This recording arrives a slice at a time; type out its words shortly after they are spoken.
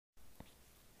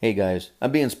Hey guys,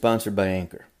 I'm being sponsored by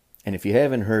Anchor. And if you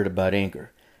haven't heard about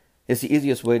Anchor, it's the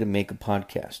easiest way to make a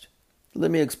podcast.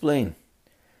 Let me explain.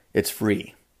 It's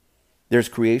free. There's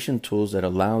creation tools that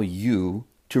allow you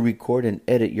to record and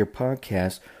edit your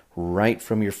podcast right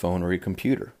from your phone or your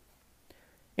computer.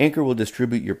 Anchor will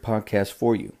distribute your podcast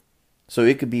for you, so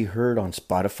it could be heard on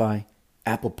Spotify,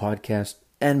 Apple Podcasts,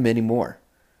 and many more.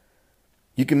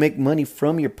 You can make money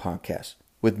from your podcast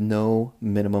with no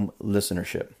minimum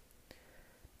listenership.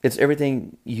 It's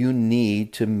everything you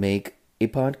need to make a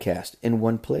podcast in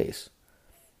one place.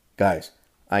 Guys,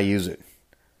 I use it.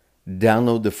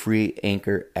 Download the free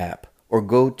Anchor app or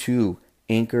go to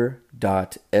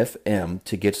anchor.fm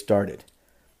to get started.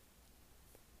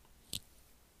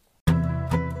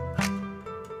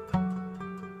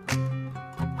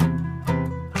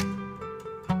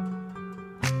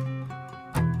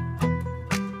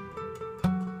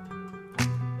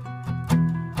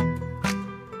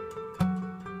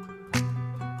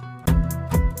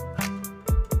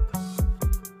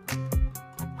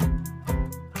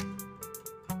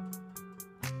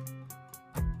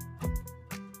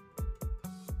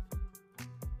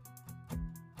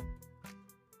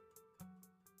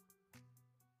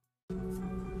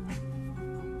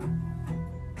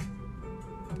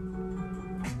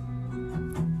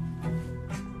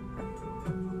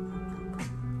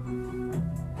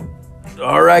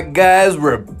 All right, guys,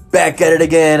 we're back at it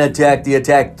again. Attack the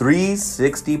Attack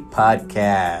 360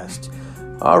 podcast.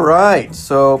 All right,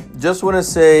 so just want to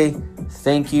say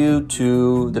thank you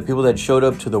to the people that showed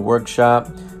up to the workshop.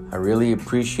 I really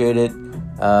appreciate it.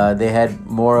 They had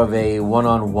more of a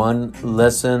one-on-one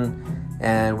lesson,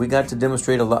 and we got to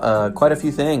demonstrate quite a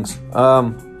few things.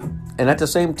 And at the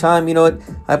same time, you know what?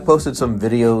 I posted some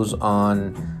videos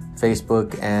on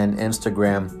Facebook and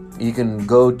Instagram. You can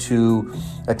go to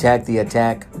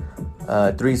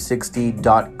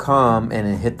attacktheattack360.com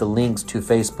and hit the links to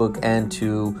Facebook and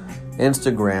to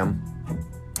Instagram,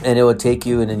 and it will take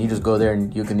you, and then you just go there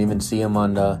and you can even see them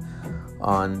on all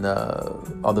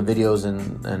the videos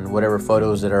and whatever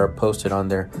photos that are posted on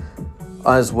there,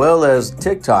 as well as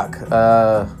TikTok.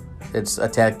 It's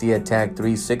Attack the Attack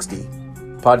 360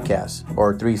 podcast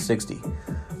or 360.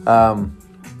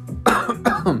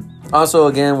 Also,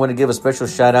 again, want to give a special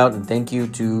shout out and thank you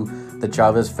to the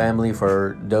Chavez family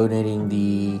for donating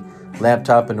the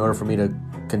laptop in order for me to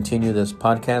continue this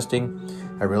podcasting.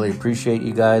 I really appreciate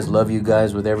you guys. Love you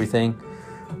guys with everything.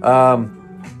 And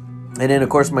then, of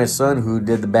course, my son who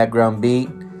did the background beat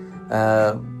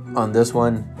on this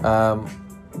one.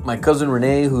 My cousin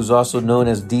Renee, who's also known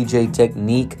as DJ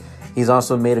Technique. He's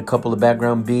also made a couple of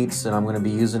background beats, and I'm going to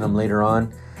be using them later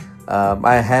on.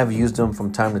 I have used them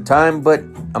from time to time, but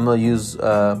I'm going to use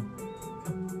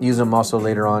them also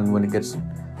later on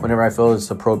whenever I feel it's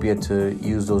appropriate to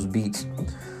use those beats.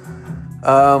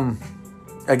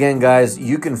 Again, guys,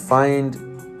 you can find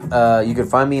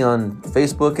me on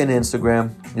Facebook and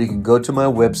Instagram. You can go to my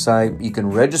website. You can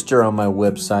register on my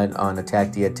website on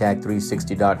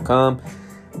attacktheattack360.com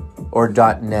or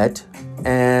 .net.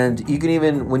 And you can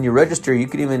even, when you register, you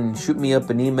can even shoot me up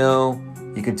an email.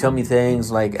 You can tell me things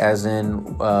like, as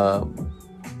in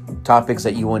topics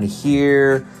that you want to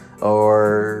hear,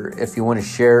 or if you want to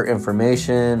share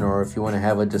information, or if you want to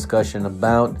have a discussion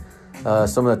about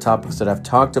some of the topics that I've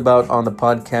talked about on the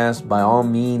podcast. By all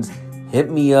means, hit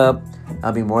me up.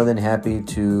 I'll be more than happy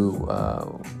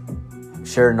to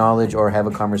share knowledge or have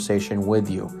a conversation with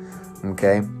you.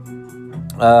 Okay.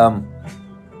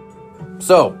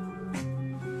 So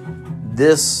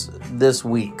this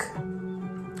week,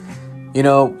 you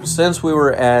know, since we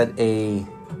were at the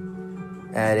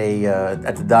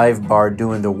dive bar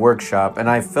doing the workshop, and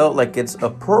I felt like it's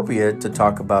appropriate to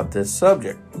talk about this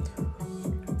subject.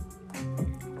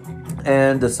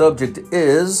 And the subject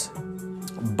is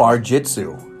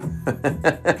Bar-jitsu.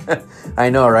 I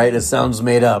know, right? It sounds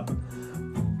made up.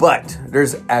 But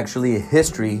there's actually a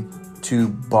history to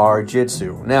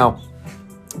Bar-jitsu. Now,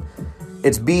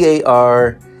 it's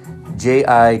Barjitus,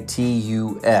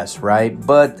 right?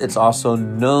 But it's also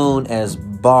known as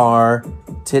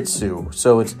Bar-titsu.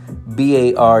 So it's Bartitsu,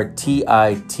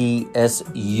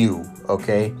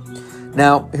 okay?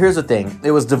 Now, here's the thing.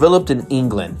 It was developed in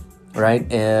England, right?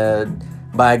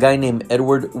 By a guy named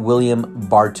Edward William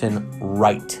Barton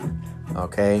Wright,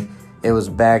 okay? It was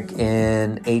back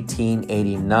in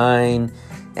 1889,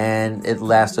 and it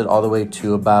lasted all the way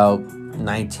to about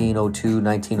 1902,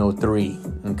 1903,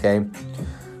 okay?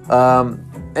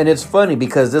 And it's funny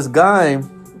because this guy,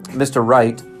 Mr.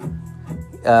 Wright,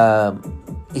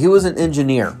 he was an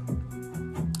engineer,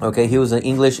 okay? He was an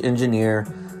English engineer.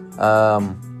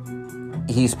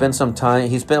 He spent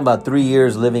about 3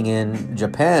 years living in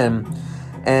Japan,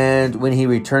 And when he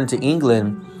returned to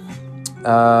England,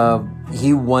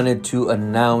 he wanted to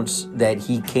announce that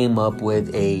he came up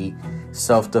with a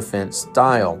self-defense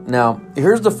style. Now,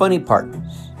 here's the funny part,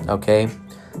 okay?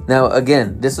 Now,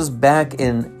 again, this is back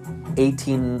in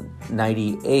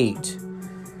 1898.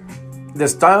 The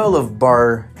style of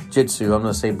Bar-Jitsu, I'm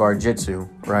going to say Bar-Jitsu,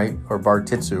 right? Or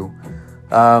Bar-Titsu.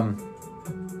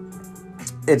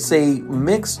 It's a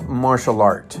mixed martial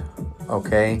art,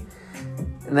 okay?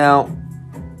 Now,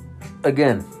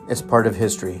 again, it's part of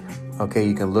history. Okay,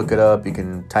 you can look it up, you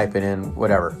can type it in,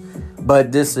 whatever. But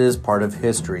this is part of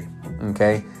history,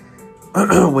 okay?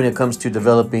 When it comes to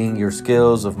developing your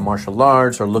skills of martial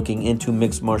arts or looking into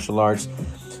mixed martial arts,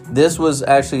 this was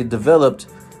actually developed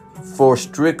for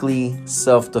strictly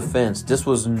self-defense. This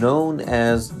was known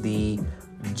as the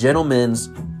gentleman's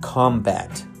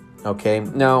combat, okay?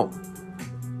 Now,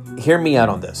 hear me out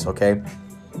on this, okay?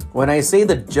 When I say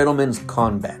the gentleman's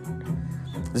combat,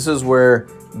 this is where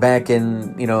back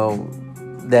in,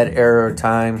 that era of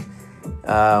time,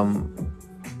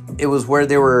 it was where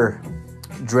they were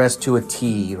dressed to a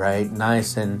T, right?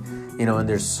 Nice and, in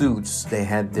their suits. They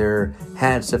had their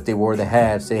hats if they wore the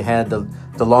hats. They had the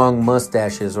long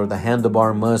mustaches or the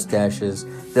handlebar mustaches.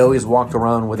 They always walked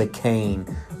around with a cane,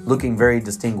 looking very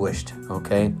distinguished,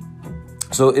 okay?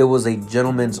 So it was a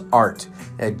gentleman's art,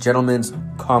 a gentleman's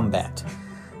combat.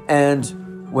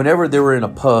 And whenever they were in a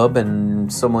pub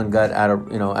and someone got out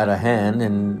of hand,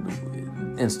 and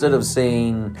instead of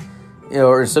saying,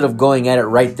 or instead of going at it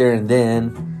right there and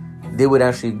then, they would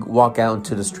actually walk out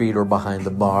into the street or behind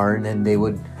the bar, and then they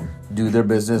would do their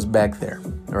business back there,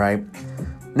 right?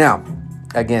 Now,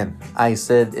 again, I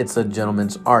said it's a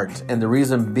gentleman's art, and the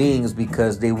reason being is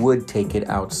because they would take it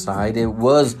outside. It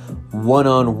was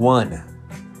one-on-one.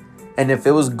 And if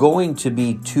it was going to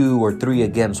be 2 or 3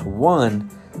 against 1,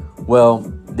 well,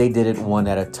 they did it one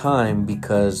at a time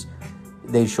because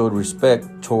they showed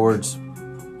respect towards, even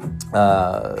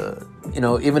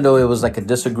though it was like a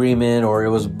disagreement or it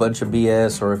was a bunch of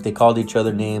BS, or if they called each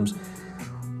other names,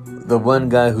 the one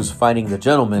guy who's fighting the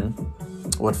gentleman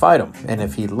would fight him. And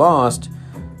if he lost,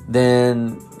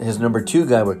 then his number 2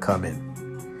 guy would come in.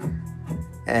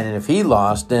 And if he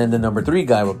lost, then the number 3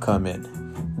 guy would come in.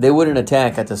 They wouldn't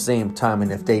attack at the same time.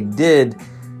 And if they did,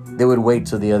 they would wait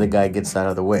till the other guy gets out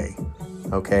of the way.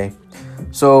 Okay?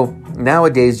 So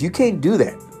nowadays, you can't do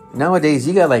that. Nowadays,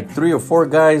 you got like 3 or 4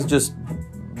 guys just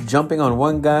jumping on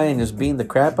one guy and just beating the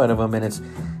crap out of him. And it's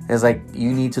like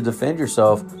you need to defend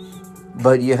yourself.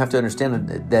 But you have to understand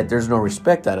that there's no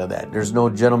respect out of that. There's no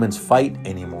gentleman's fight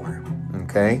anymore.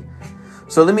 Okay?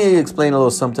 So let me explain a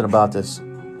little something about this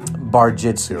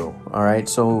Bar-Jitsu. All right?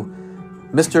 So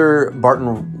Mr.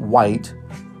 Barton White,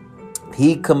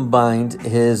 he combined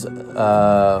his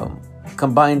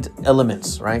combined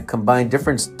elements, right? Combined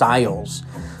different styles,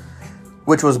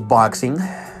 which was boxing,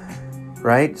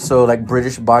 right? So like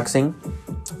British boxing.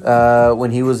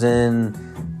 When he was in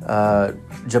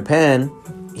Japan,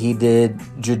 he did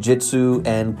jiu-jitsu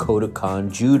and Kodokan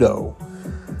judo.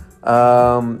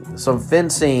 Some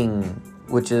fencing,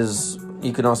 which is,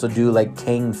 you can also do like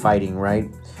cane fighting,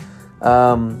 right?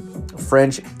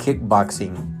 French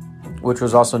kickboxing, which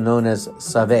was also known as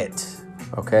savate,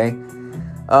 okay?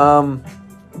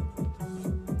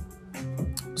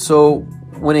 So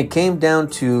when it came down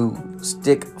to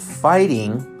stick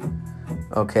fighting,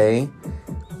 okay,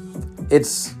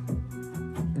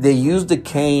 they used the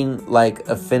cane like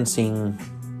a fencing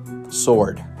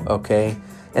sword, okay?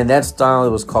 And that style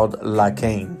was called la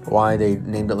cane. Why they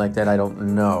named it like that, I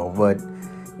don't know. But,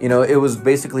 it was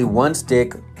basically one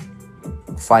stick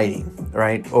fighting,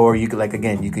 right? Or you could, like,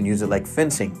 again, you can use it like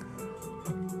fencing.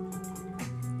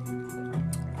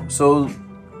 So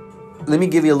let me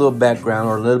give you a little background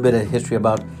or a little bit of history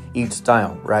about each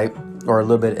style, right? Or a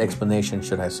little bit of explanation,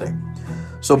 should I say.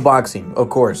 So boxing, of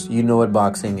course, you know what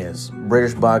boxing is.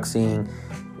 British boxing,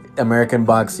 American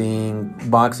boxing.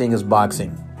 Boxing is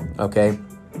boxing, okay?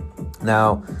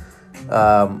 Now,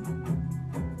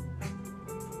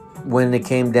 when it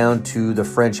came down to the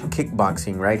French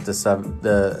kickboxing, right?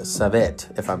 The savate,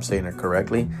 if I'm saying it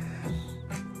correctly.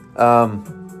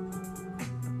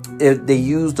 They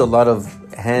used a lot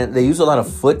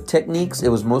of foot techniques. It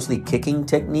was mostly kicking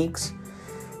techniques.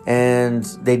 And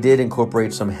they did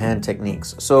incorporate some hand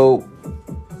techniques. So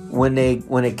when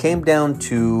it came down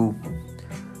to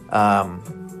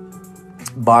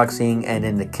boxing and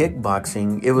in the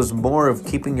kickboxing, it was more of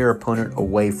keeping your opponent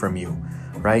away from you,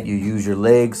 right? You use your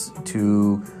legs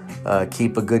to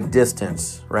keep a good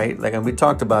distance, right? Like, and we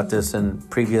talked about this in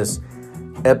previous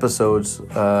episodes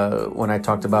when I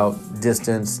talked about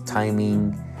distance,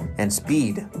 timing, and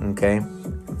speed, okay?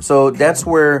 So that's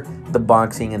where the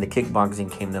boxing and the kickboxing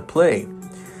came to play.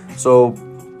 So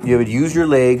you would use your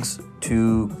legs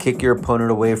to kick your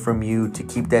opponent away from you, to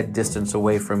keep that distance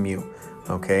away from you.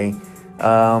 Okay.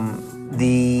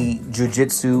 The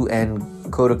jiu-jitsu and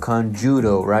Kodokan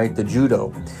judo, right? The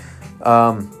judo.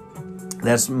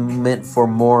 That's meant for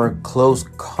more close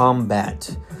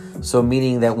combat. So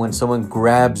meaning that when someone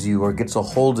grabs you or gets a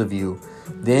hold of you,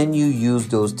 then you use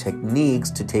those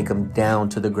techniques to take them down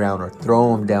to the ground or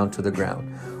throw them down to the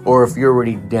ground. Or if you're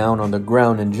already down on the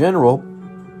ground in general,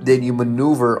 then you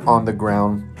maneuver on the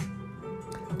ground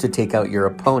to take out your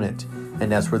opponent.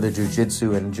 And that's where the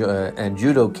jiu-jitsu and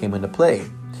judo came into play.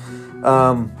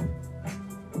 And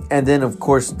then, of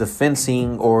course, the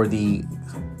fencing or the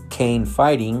cane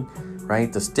fighting,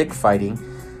 right? The stick fighting,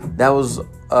 that was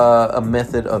a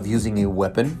method of using a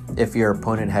weapon. If your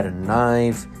opponent had a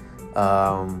knife,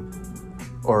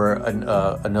 or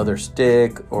another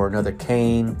stick or another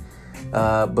cane.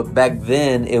 But back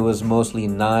then, it was mostly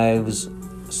knives,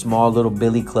 small little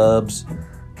billy clubs,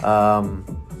 and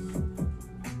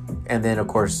then, of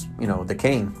course, the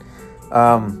cane.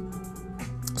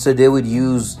 So they would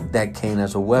use that cane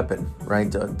as a weapon, right,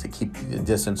 to keep the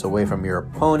distance away from your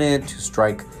opponent, to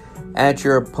strike at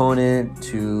your opponent,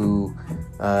 to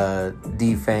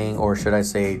defang, or should I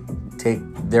say, take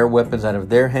their weapons out of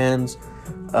their hands,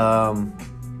 and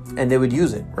they would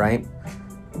use it, right?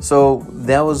 So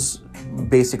that was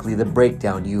basically the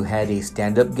breakdown. You had a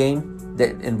stand-up game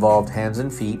that involved hands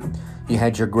and feet. You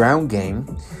had your ground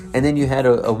game, and then you had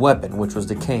a weapon, which was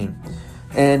the cane.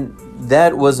 And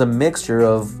that was a mixture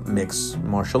of mixed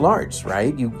martial arts,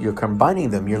 right? You're combining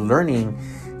them. You're learning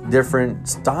different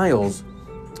styles,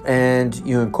 and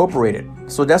you incorporate it.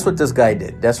 So that's what this guy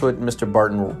did. That's what Mr.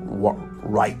 Barton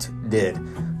Wright did.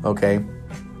 Okay.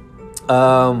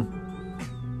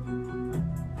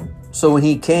 So when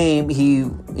he came,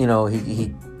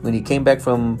 when he came back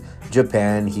from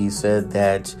Japan, he said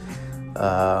that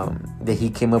he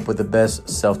came up with the best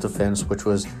self-defense, which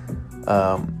was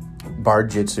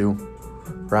Barjitsu,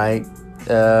 right?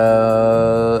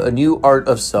 A new art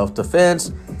of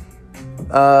self-defense.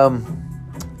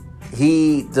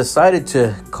 He decided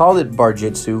to call it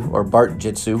Barjitsu or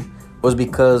Bartjitsu was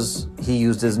because he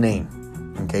used his name.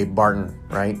 Okay, Barton,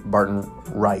 right? Barton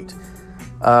Wright.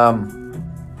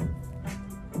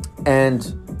 And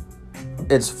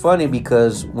it's funny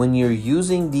because when you're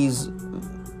using these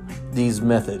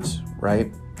methods,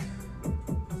 right?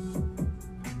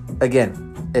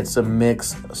 Again, it's a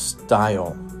mixed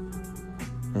style.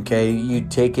 Okay, you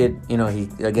take it,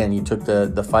 you took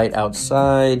the fight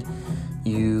outside.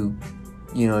 You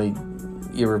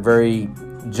were very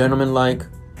gentlemanlike.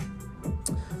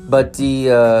 But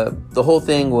the whole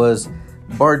thing was,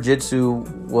 Barjitsu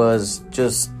was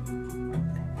just,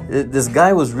 this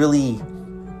guy was really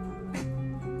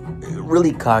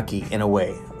cocky in a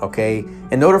way, okay?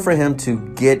 In order for him to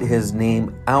get his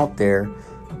name out there,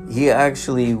 he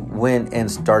actually went and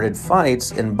started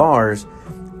fights in bars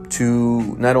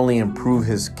to not only improve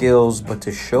his skills, but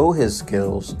to show his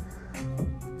skills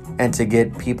and to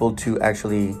get people to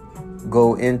actually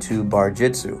go into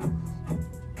Barjitsu.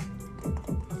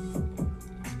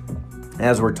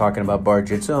 As we're talking about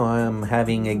Barjitsu, I'm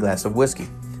having a glass of whiskey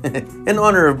in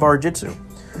honor of Barjitsu.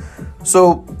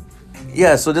 So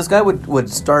this guy would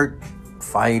start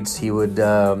fights. He would,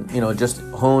 just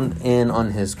hone in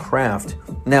on his craft.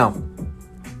 Now,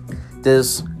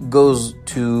 this goes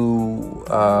to,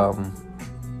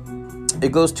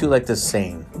 like this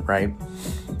saying, right?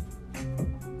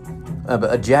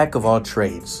 A jack of all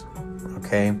trades,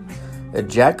 okay? A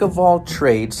jack of all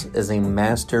trades is a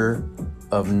master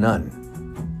of none,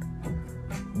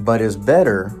 but is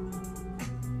better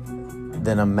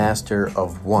than a master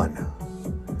of one,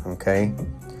 okay?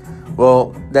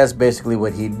 Well, that's basically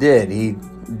what he did. He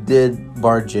did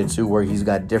Barjitsu, where he's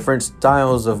got different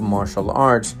styles of martial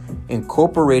arts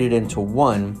incorporated into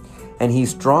one, and he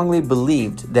strongly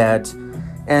believed that,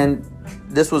 and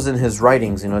this was in his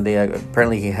writings.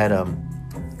 Apparently he had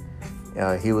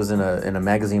he was in a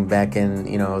magazine back in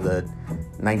the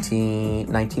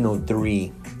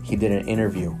 1903. He did an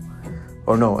interview,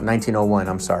 or no, 1901.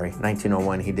 I'm sorry,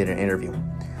 1901. He did an interview,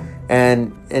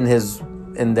 and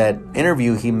in that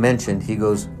interview he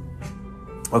goes,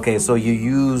 okay, so you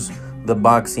use the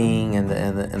boxing and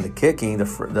the kicking, the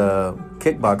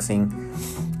kickboxing,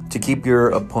 to keep your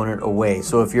opponent away.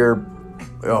 So if your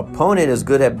opponent is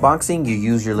good at boxing, you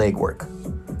use your leg work.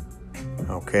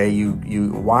 Okay,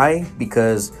 why?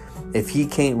 Because if he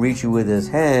can't reach you with his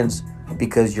hands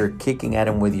because you're kicking at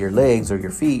him with your legs or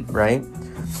your feet, right?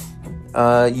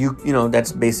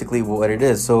 That's basically what it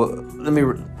is. So let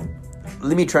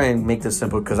let me try and make this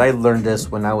simple, because I learned this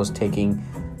when I was taking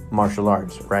martial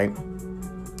arts, right?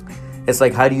 It's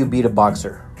like, how do you beat a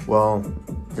boxer? Well,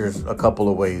 there's a couple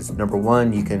of ways. Number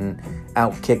one, you can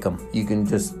out kick them. You can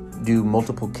just do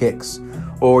multiple kicks,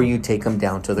 or you take them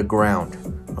down to the ground.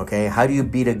 Okay, how do you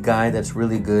beat a guy that's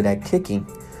really good at kicking?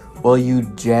 Well, you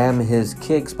jam his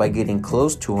kicks by getting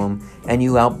close to him, and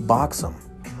you outbox him,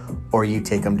 or you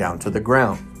take him down to the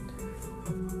ground.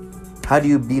 How do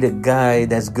you beat a guy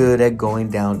that's good at going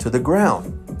down to the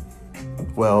ground?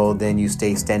 Well, then you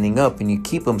stay standing up, and you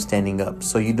keep him standing up,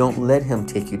 so you don't let him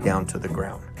take you down to the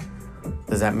ground.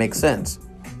 Does that make sense?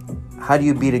 How do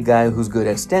you beat a guy who's good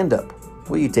at stand-up?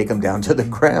 Well, you take him down to the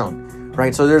ground,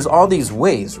 right? So there's all these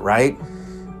ways, right?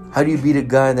 How do you beat a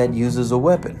guy that uses a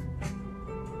weapon?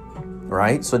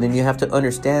 Right? So then you have to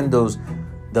understand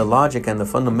the logic and the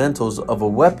fundamentals of a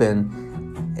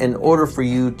weapon in order for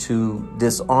you to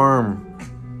disarm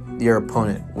your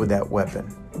opponent with that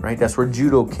weapon, right? That's where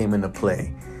judo came into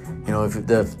play. You know,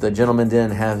 if the gentleman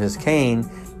didn't have his cane,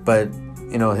 but,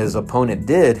 you know, his opponent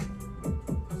did,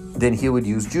 then he would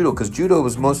use judo, because judo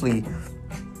was mostly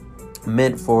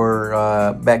meant for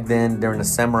back then during the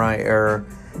samurai era,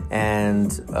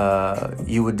 and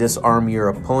you would disarm your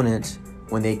opponent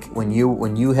when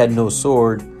you had no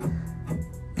sword.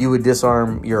 You would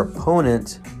disarm your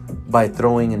opponent by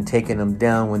throwing and taking them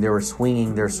down when they were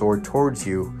swinging their sword towards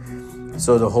you.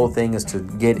 So the whole thing is to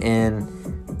get in,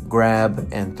 grab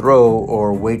and throw,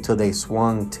 or wait till they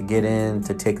swung to get in,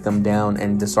 to take them down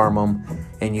and disarm them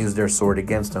and use their sword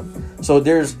against them. So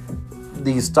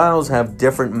these styles have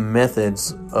different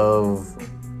methods of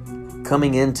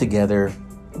coming in together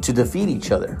to defeat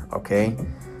each other, okay?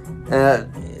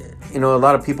 You know, a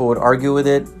lot of people would argue with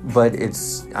it, but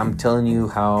I'm telling you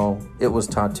how it was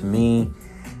taught to me.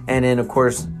 And then, of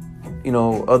course, you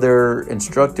know, other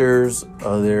instructors,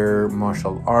 other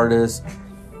martial artists,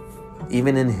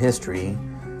 even in history,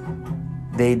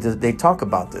 they talk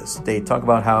about this. They talk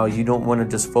about how you don't want to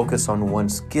just focus on one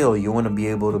skill. You want to be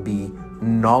able to be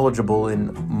knowledgeable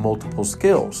in multiple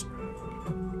skills.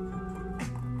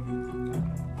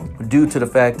 Due to the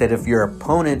fact that if your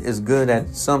opponent is good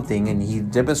at something and he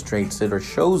demonstrates it or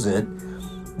shows it,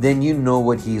 then you know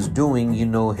what he's doing, you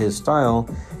know his style,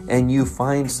 and you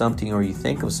find something or you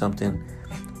think of something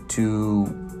to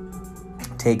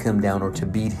take him down or to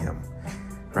beat him,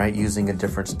 right? Using a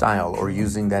different style or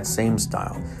using that same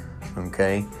style,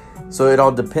 okay? So it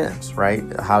all depends, right?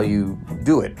 How you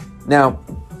do it. Now,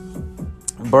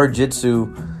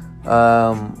 Barjitsu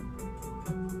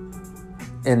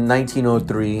in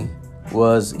 1903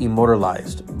 was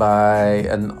immortalized by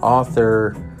an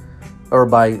author, or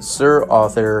by Sir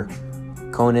Arthur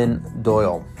Conan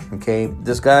Doyle. Okay,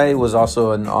 this guy was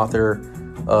also an author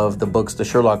of the books The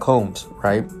Sherlock Holmes,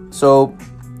 right? So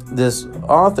this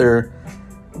author,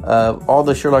 all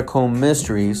the Sherlock Holmes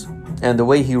mysteries, and the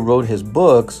way he wrote his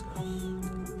books,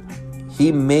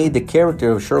 he made the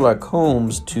character of Sherlock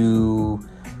Holmes to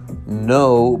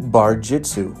know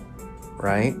Barjitsu,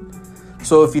 right?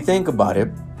 So if you think about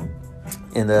it,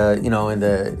 in the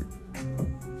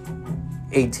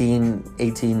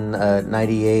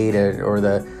 1898 or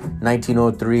the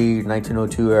 1903,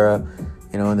 1902 era,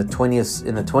 you know, in the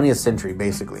 20th century,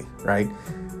 basically, right?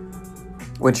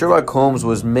 When Sherlock Holmes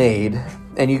was made,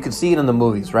 and you can see it in the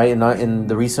movies, right? In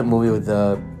the recent movie with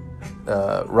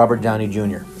Robert Downey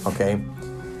Jr., okay?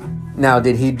 Now,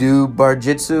 did he do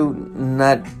Barjitsu?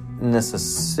 Not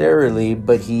necessarily,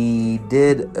 but he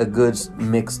did a good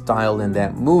mixed style in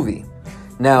that movie.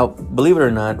 Now, believe it or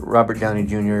not, Robert Downey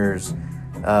Jr.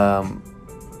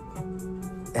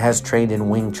 Has trained in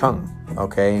Wing Chun,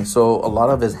 okay? So a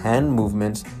lot of his hand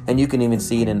movements, and you can even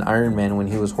see it in Iron Man when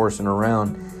he was horsing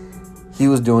around, he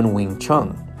was doing Wing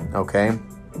Chun, okay?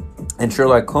 And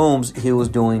Sherlock Holmes, he was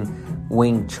doing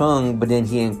Wing Chun, but then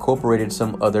he incorporated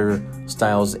some other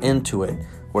styles into it,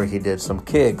 where he did some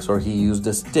kicks, or he used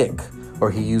a stick, or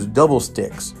he used double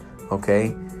sticks,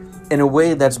 okay? In a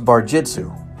way, that's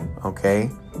Barjitsu,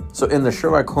 okay? So in the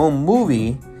Sherlock Holmes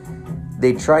movie,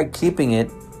 they tried keeping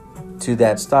it to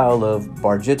that style of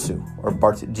Barjitsu, or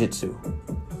Barjitsu,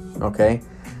 okay?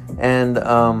 And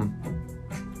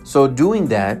so doing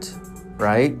that,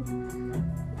 right,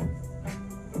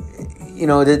 you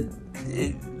know,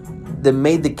 that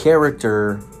made the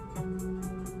character,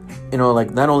 you know,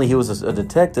 like, not only he was a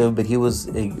detective, but he was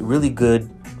a really good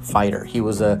fighter. He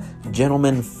was a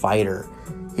gentleman fighter.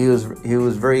 He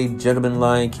was very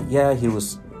gentlemanlike. Yeah, he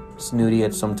was snooty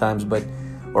at sometimes,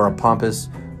 or a pompous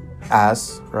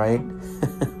ass, right?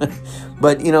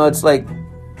 But, you know, it's like,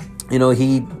 you know,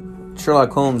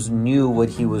 Sherlock Holmes knew what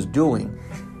he was doing.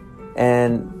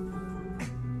 And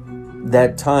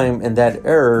that time and that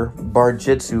era,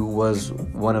 Barjitsu was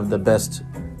one of the best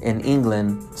in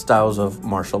England styles of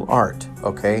martial art,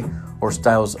 okay? Or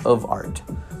styles of art,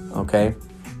 okay?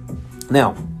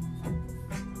 Now,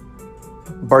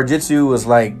 Barjitsu was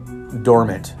like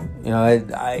dormant.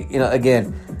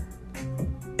 Again,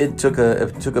 it took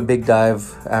a big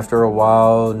dive after a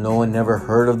while. No one never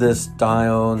heard of this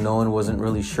style. No one wasn't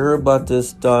really sure about this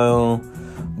style.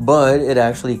 But it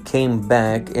actually came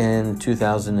back in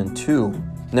 2002.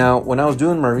 Now, when I was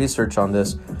doing my research on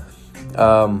this,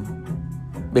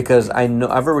 because I know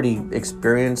I've already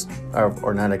experienced,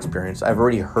 or not experienced, I've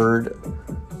already heard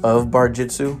of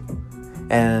Barjitsu.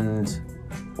 And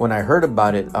when I heard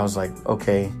about it, I was like,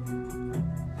 okay,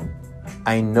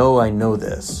 I know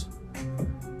this,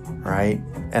 right?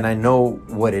 And I know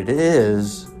what it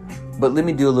is, but let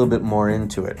me do a little bit more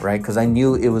into it, right? Because I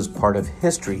knew it was part of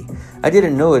history. I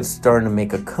didn't know it's starting to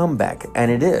make a comeback, and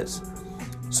it is.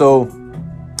 So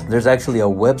there's actually a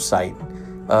website.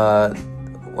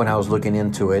 When I was looking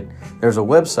into it, there's a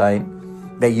website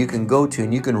that you can go to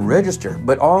and you can register.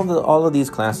 But all of these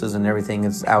classes and everything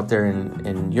is out there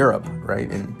in Europe,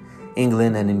 right? In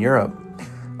England and in Europe.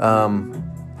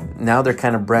 Now they're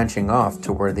kind of branching off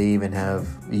to where they even have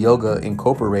yoga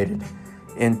incorporated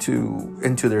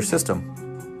into their system.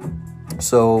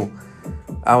 So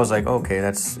I was like, okay,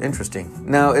 that's interesting.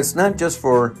 Now, it's not just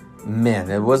for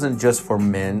men. It wasn't just for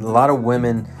men. A lot of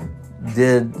women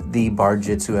did the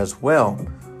Barjitsu as well.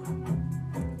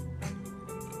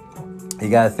 You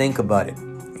got to think about it.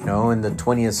 In the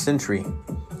 20th century,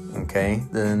 okay,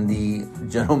 then the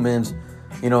gentleman's,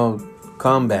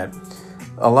 combat.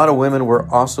 A lot of women were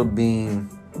also being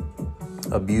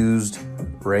abused,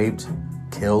 raped,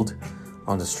 killed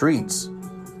on the streets,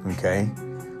 okay?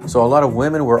 So a lot of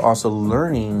women were also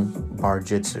learning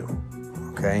Barjitsu,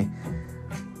 okay?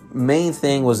 Main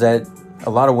thing was that a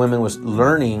lot of women was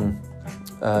learning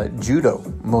judo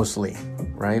mostly,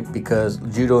 right? Because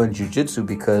judo and jiu-jitsu,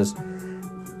 because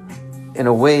in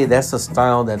a way that's a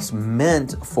style that's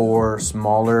meant for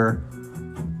smaller,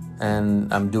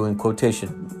 and I'm doing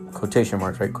quotation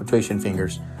marks, right? Quotation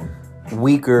fingers.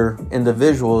 Weaker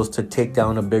individuals to take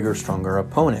down a bigger, stronger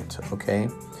opponent, okay?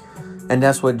 And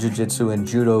that's what jiu-jitsu and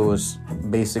judo was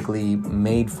basically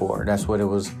made for. That's what it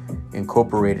was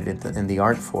incorporated in the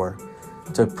art for,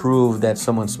 to prove that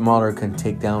someone smaller can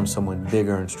take down someone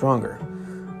bigger and stronger,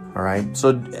 all right?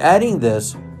 So adding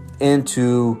this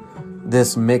into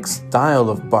this mixed style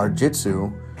of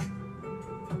Barjitsu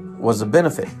was a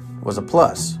benefit, was a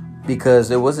plus,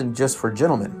 because it wasn't just for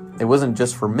gentlemen. It wasn't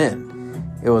just for men.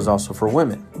 It was also for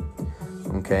women.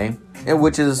 Okay? And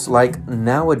which is like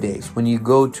nowadays, when you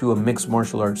go to a mixed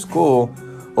martial arts school,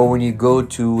 or when you go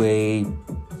to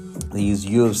these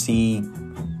UFC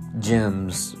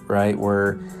gyms, right?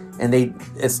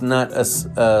 It's not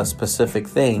a specific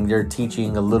thing. They're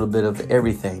teaching a little bit of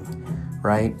everything,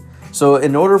 right? So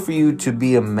in order for you to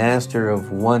be a master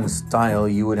of one style,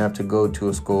 you would have to go to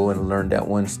a school and learn that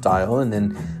one style, and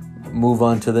then move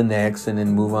on to the next, and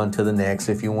then move on to the next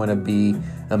if you want to be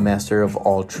a master of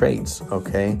all trades,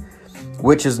 okay?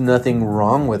 Which is nothing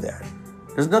wrong with that.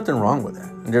 There's nothing wrong with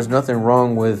that. There's nothing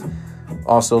wrong with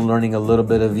also learning a little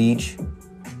bit of each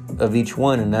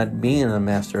one and not being a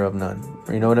master of none.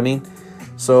 You know what I mean?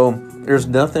 So there's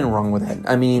nothing wrong with that.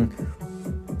 I mean,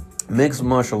 mixed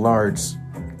martial arts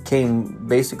came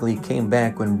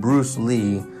back when Bruce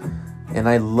Lee, and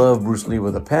I love Bruce Lee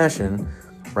with a passion,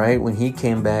 right? When he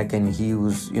came back and he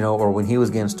was, or when he was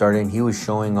getting started and he was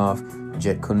showing off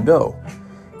Jeet Kune Do.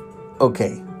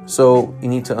 Okay, so you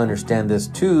need to understand this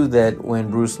too, that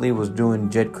when Bruce Lee was doing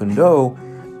Jeet Kune Do,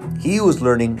 he was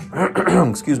learning,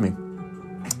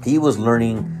 he was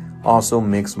learning also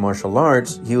mixed martial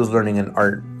arts. He was learning an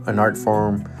art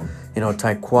form,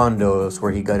 Taekwondo is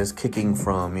where he got his kicking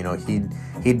from.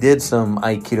 He did some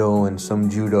Aikido and some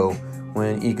Judo,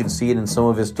 when you can see it in some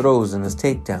of his throws and his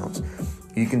takedowns.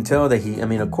 You can tell that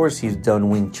of course he's done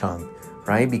Wing Chun,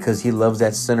 right? Because he loves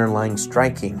that center line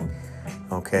striking,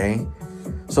 okay?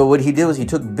 So what he did was he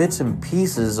took bits and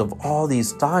pieces of all these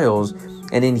styles,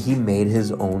 and then he made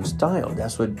his own style.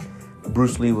 That's what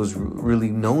Bruce Lee was really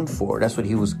known for. That's what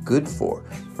he was good for,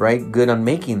 right? Good on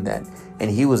making that. And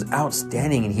he was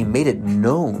outstanding, and he made it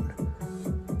known.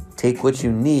 Take what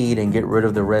you need and get rid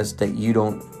of the rest that you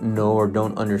don't know or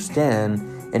don't understand,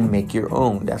 and make your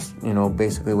own. That's,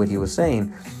 basically what he was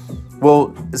saying.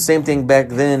 Well, the same thing back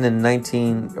then in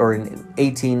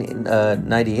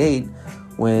 1898,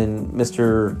 when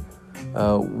Mr.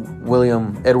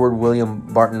 Edward William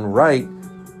Barton Wright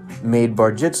made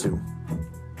Barjitsu.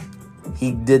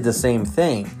 He did the same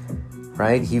thing.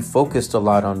 right? He focused a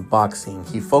lot on boxing.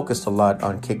 He focused a lot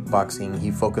on kickboxing.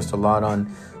 He focused a lot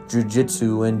on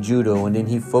jiu-jitsu and judo. And then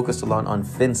he focused a lot on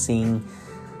fencing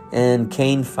and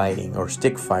cane fighting or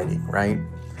stick fighting, right?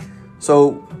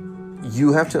 So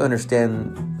you have to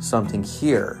understand something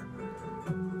here.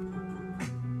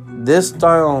 This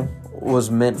style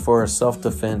was meant for a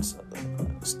self-defense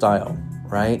style,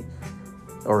 right?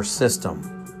 Or system.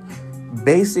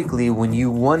 Basically, when you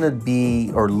want to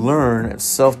be or learn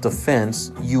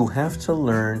self-defense, you have to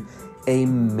learn a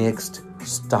mixed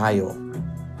style.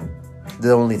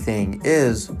 The only thing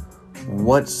is,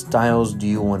 what styles do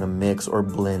you want to mix or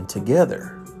blend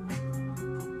together?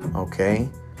 Okay?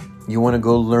 You want to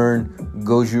go learn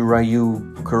Goju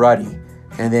Ryu karate.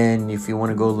 And then if you want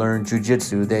to go learn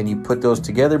jiu-jitsu, then you put those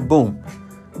together, boom.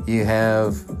 You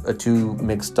have a two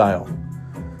mixed style.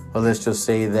 Well, let's just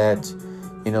say that,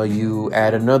 you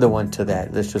add another one to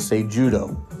that. Let's just say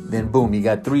judo. Then boom, you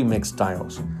got three mixed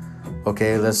styles.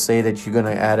 Okay, let's say that you're going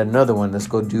to add another one. Let's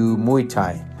go do Muay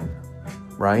Thai,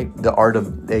 right? The art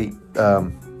of the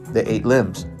eight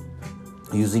limbs.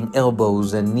 Using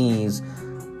elbows and knees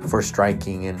for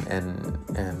striking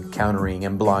and countering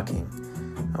and blocking.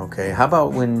 Okay, how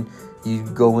about when you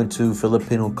go into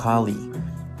Filipino Kali,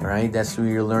 right? That's where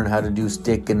you learn how to do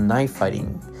stick and knife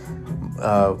fighting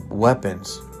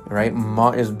weapons, right?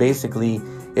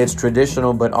 It's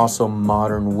traditional but also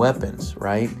modern weapons,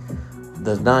 right?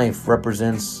 The knife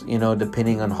represents,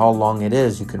 depending on how long it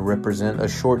is, you can represent a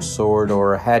short sword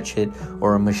or a hatchet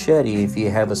or a machete. If you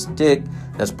have a stick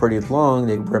that's pretty long,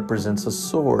 it represents a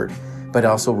sword, but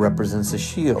also represents a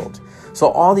shield. So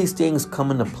all these things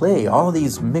come into play, all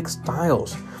these mixed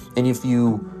styles. And if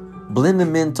you blend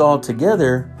them into all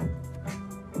together,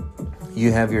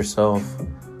 you have yourself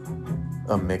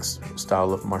a mixed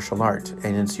style of martial art.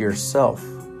 And it's yourself,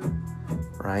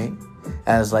 right?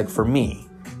 As like for me,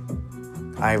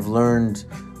 I've learned,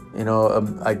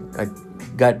 I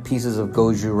got pieces of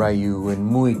Goju Ryu and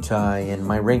Muay Thai, and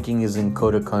my ranking is in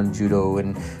Kodokan Judo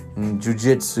and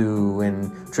Jiu-Jitsu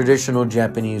and traditional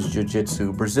Japanese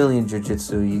Jiu-Jitsu, Brazilian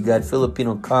Jiu-Jitsu. You got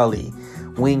Filipino Kali,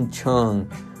 Wing Chun,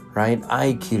 right?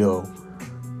 Aikido,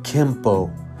 Kempo,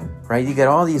 right? You got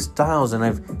all these styles, and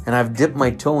I've dipped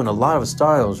my toe in a lot of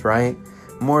styles, right?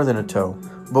 More than a toe.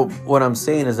 But what I'm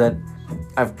saying is that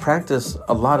I've practiced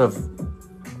a lot of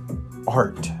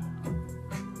art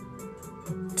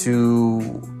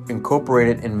to incorporate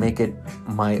it and make it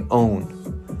my own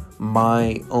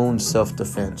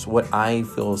self-defense, what I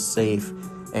feel safe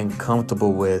and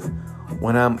comfortable with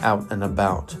when I'm out and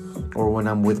about or when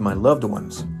I'm with my loved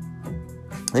ones.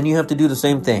 And you have to do the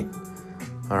same thing.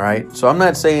 All right. So I'm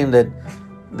not saying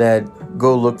that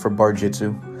go look for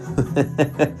Bar-Jitsu.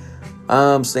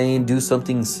 I'm saying do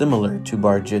something similar to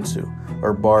Bar-Jitsu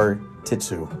or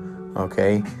Bar-Titsu.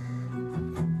 Okay.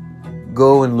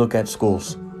 Go and look at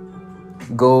schools.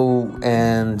 Go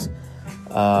and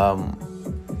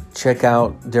check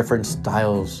out different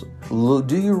styles.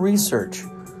 Do your research.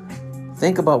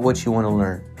 Think about what you want to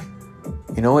learn.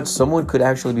 You know what? Someone could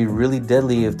actually be really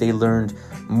deadly if they learned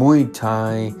Muay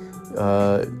Thai,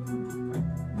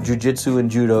 Jiu-Jitsu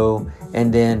and Judo,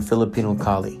 and then Filipino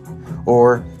Kali.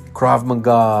 Or Krav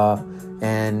Maga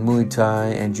and Muay Thai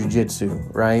and Jiu-Jitsu,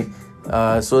 right?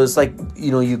 So it's like,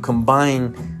 you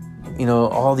combine,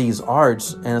 all these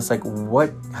arts, and it's like,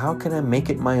 how can I make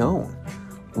it my own?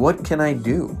 What can I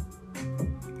do?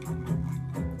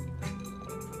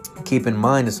 Keep in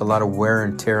mind, it's a lot of wear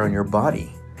and tear on your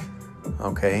body.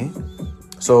 Okay?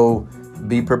 So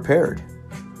be prepared.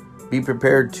 Be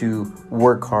prepared to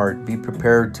work hard. Be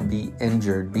prepared to be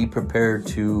injured. Be prepared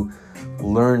to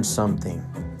learn something.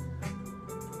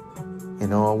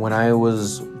 When I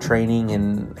was training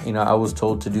and, I was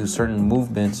told to do certain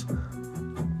movements,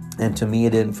 and to me,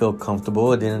 it didn't feel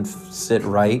comfortable. It didn't sit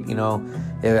right.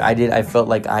 I felt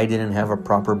like I didn't have a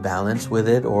proper balance with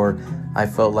it, or I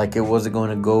felt like it wasn't going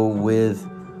to go with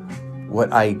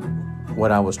what I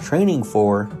was training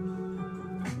for.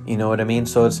 You know what I mean?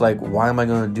 So it's like, why am I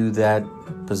going to do that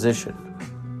position?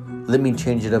 Let me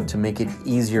change it up to make it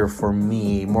easier for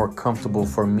me, more comfortable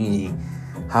for me.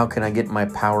 How can I get my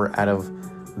power out of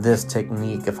this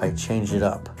technique if I change it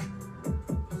up?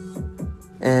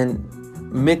 And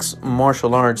mixed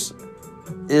martial arts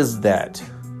is that.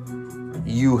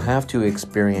 You have to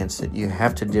experience it. You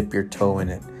have to dip your toe in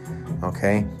it.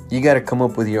 Okay? You got to come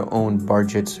up with your own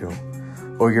Bar-Jitsu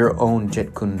or your own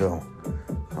Jeet Kune Do.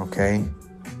 Okay?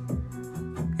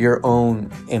 Your own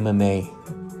MMA.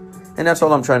 And that's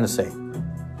all I'm trying to say.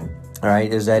 All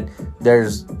right? Is that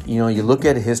there's, you look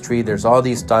at history, there's all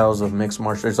these styles of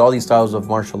there's all these styles of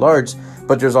martial arts,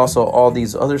 but there's also all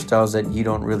these other styles that you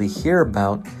don't really hear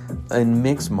about in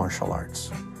mixed martial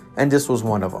arts. And this was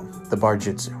one of them, the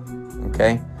Barjitsu,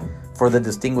 okay? For the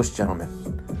distinguished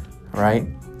gentleman, right?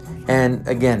 And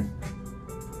again,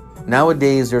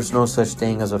 nowadays there's no such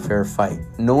thing as a fair fight.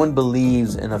 No one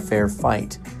believes in a fair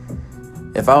fight.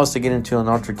 If I was to get into an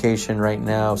altercation right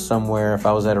now somewhere, if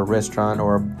I was at a restaurant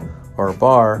or a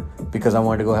bar because I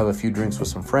wanted to go have a few drinks with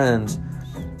some friends,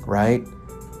 right?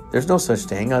 There's no such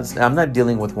thing. I'm not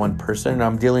dealing with one person.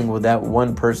 I'm dealing with that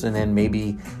one person and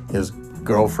maybe his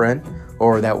girlfriend,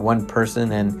 or that one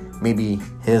person and maybe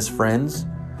his friends.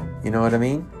 You know what I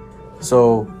mean?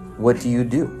 So what do you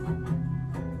do?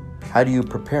 How do you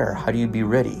prepare? How do you be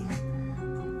ready?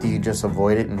 Do you just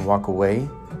avoid it and walk away?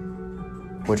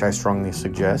 Which I strongly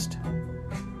suggest.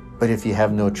 But if you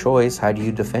have no choice, how do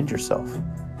you defend yourself?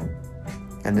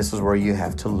 And this is where you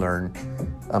have to learn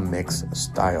a mixed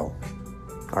style.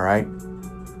 All right?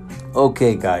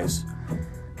 Okay, guys.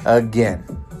 Again,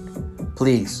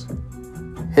 please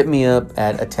hit me up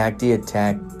at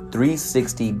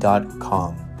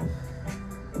attacktheattack360.com.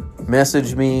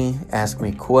 Message me, ask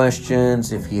me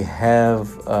questions. If you have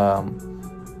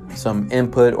some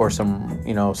input or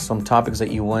some topics that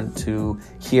you want to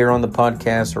hear on the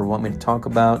podcast or want me to talk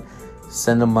about,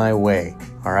 send them my way.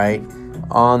 All right?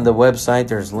 On the website,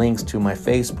 there's links to my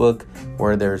Facebook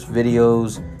where there's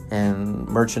videos and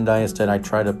merchandise that I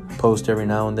try to post every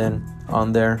now and then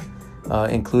on there,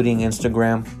 including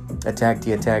Instagram, Attack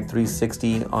the Attack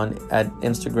 360 at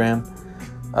Instagram,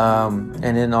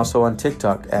 and then also on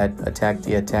TikTok at Attack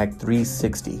the Attack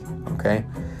 360. Okay.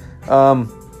 All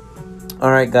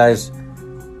right, guys.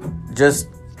 Just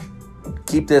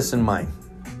keep this in mind.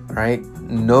 All right.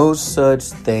 No such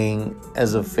thing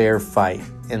as a fair fight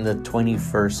in the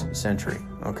 21st century.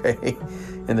 Okay.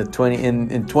 In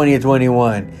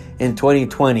 2021, in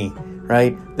 2020,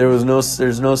 right? There's no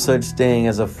such thing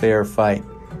as a fair fight.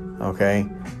 Okay.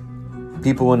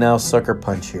 People will now sucker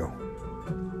punch you.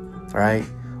 Right?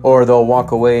 Or they'll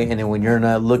walk away, and then when you're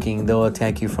not looking, they'll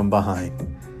attack you from behind.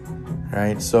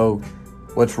 Right? So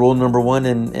what's rule number one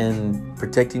in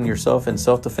protecting yourself in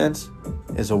self-defense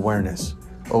is awareness.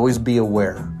 Always be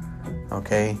aware.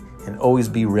 Okay? And always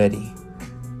be ready.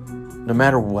 No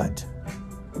matter what.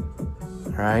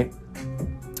 All right?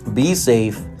 Be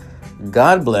safe.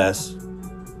 God bless.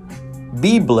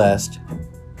 Be blessed.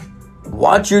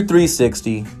 Watch your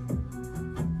 360.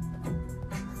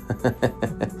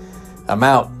 I'm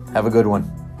out. Have a good one.